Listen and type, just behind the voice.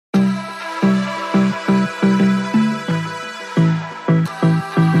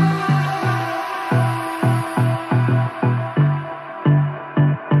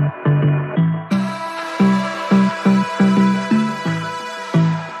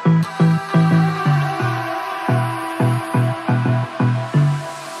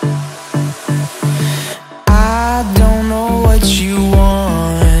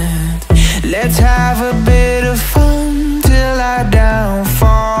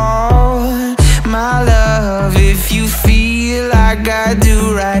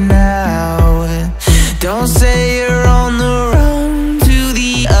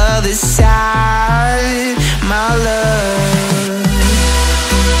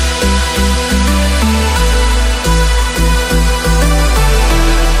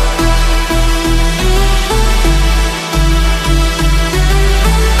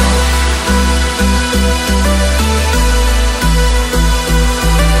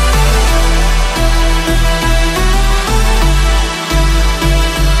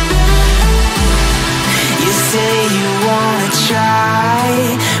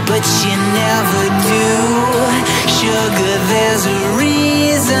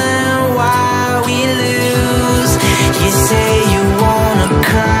say you wanna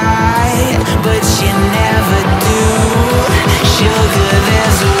cry, but you never do. Sugar,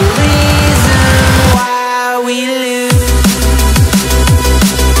 there's a reason why we lose.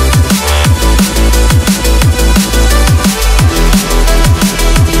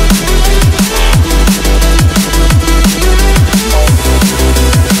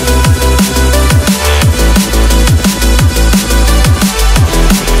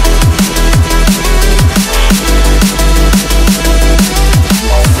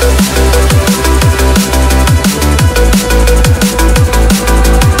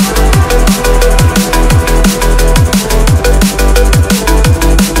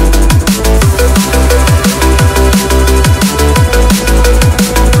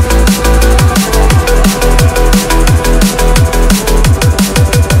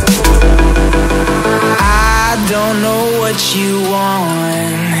 You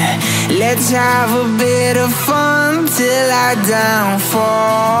want. Let's have a bit of fun till I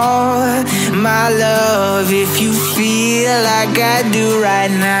downfall. My love, if you feel like I do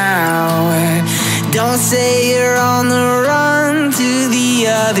right now, don't say you're on the run to the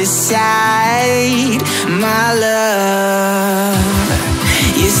other side. My love,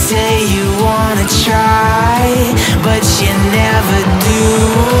 you say you wanna try, but you never do.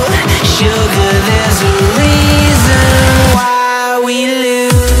 Sugar, there's a reason why we lose.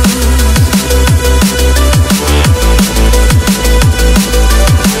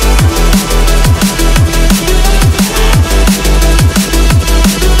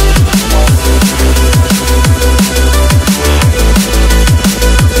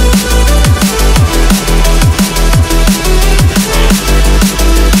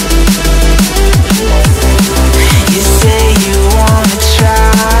 You say you wanna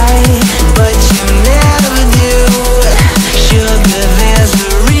try, but you never do. Sugar, there's a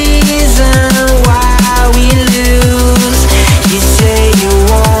reason why we lose. You say you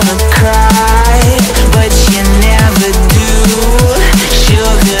wanna cry, but you never do.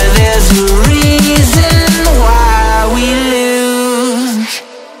 Sugar, there's a reason why we lose.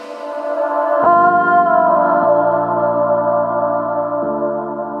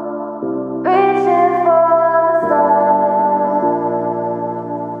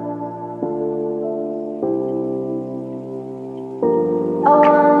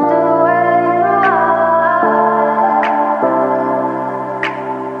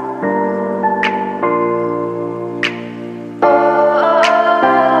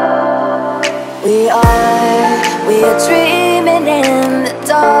 We are dreaming in the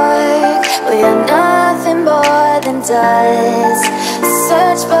dark. We are nothing more than dust.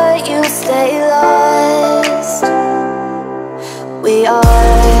 Search but you stay lost. We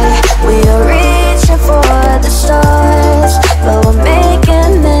are reaching for the stars, but we're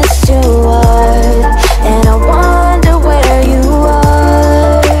making this too hard. And I wonder where you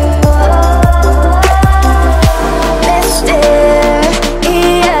are, mysterious.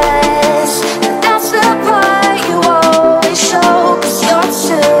 That's the part you always show, 'cause you're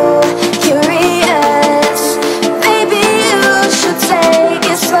too curious. Maybe you should take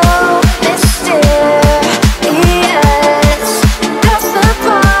it slow, mysterious. That's the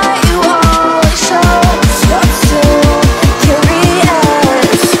part you always show, 'cause you're too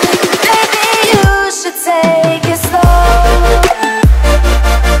curious. Maybe you should take it slow.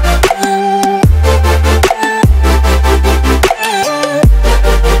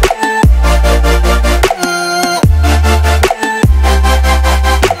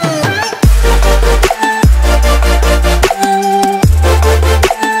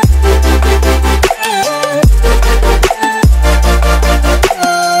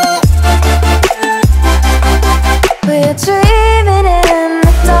 We're dreaming in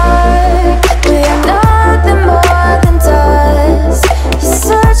the dark. We are nothing more than dust. You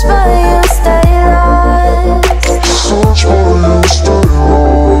search but you stay lost.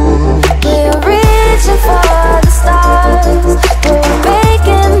 We are reaching for the stars, but we're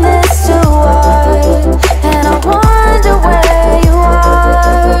making this too hard. And I wonder where you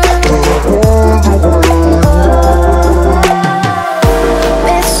are,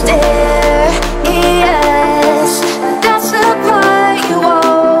 mysterious. That's the part you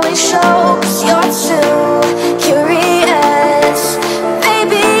always show, 'cause you're too curious.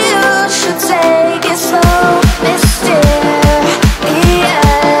 Maybe you should take it slow, mysterious.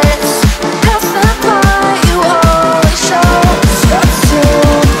 That's the part you always show, 'cause you're too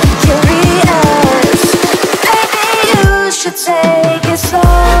curious. Maybe you should take it slow.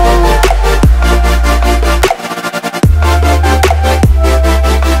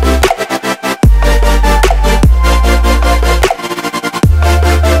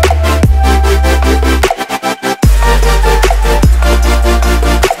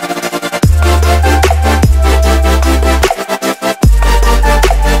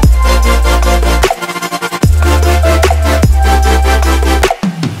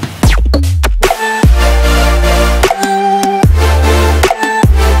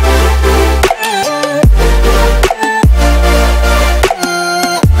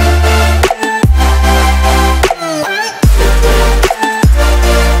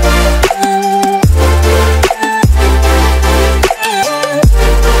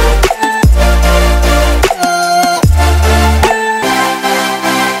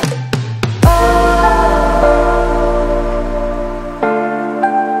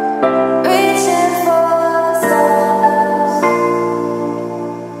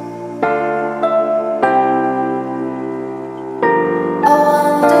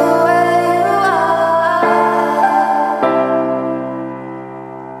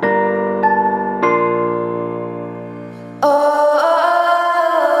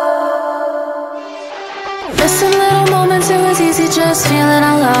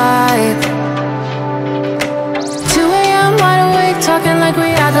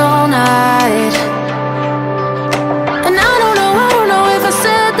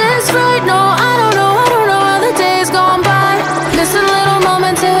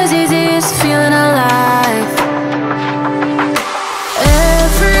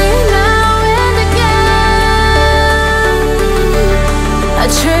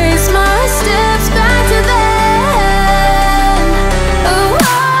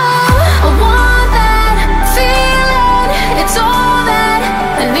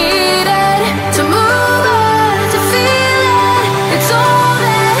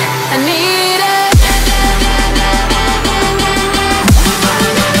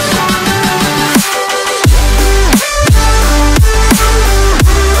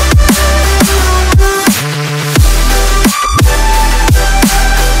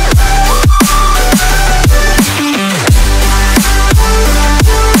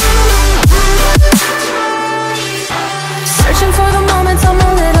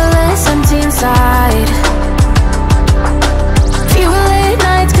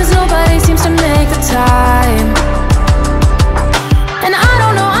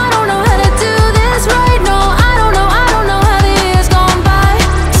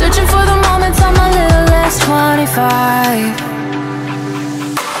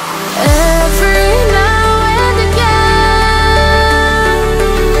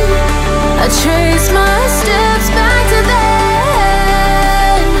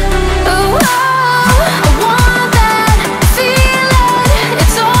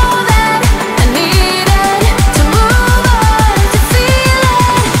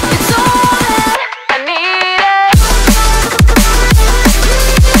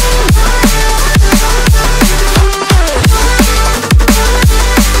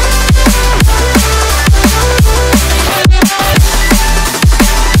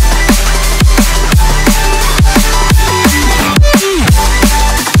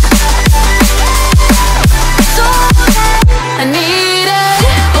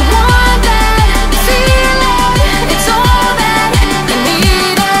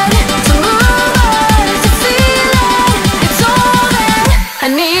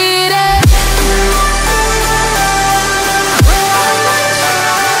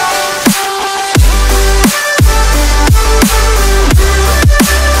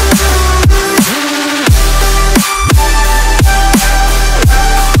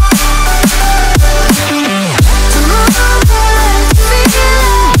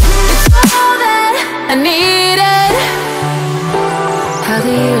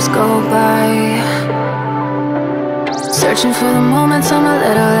 moments I'm a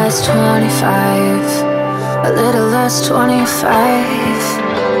little less 25, a little less 25,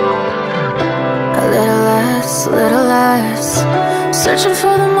 a little less, a little less. Searching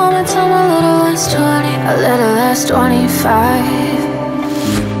for the moments I'm a little less 20, a little less 25.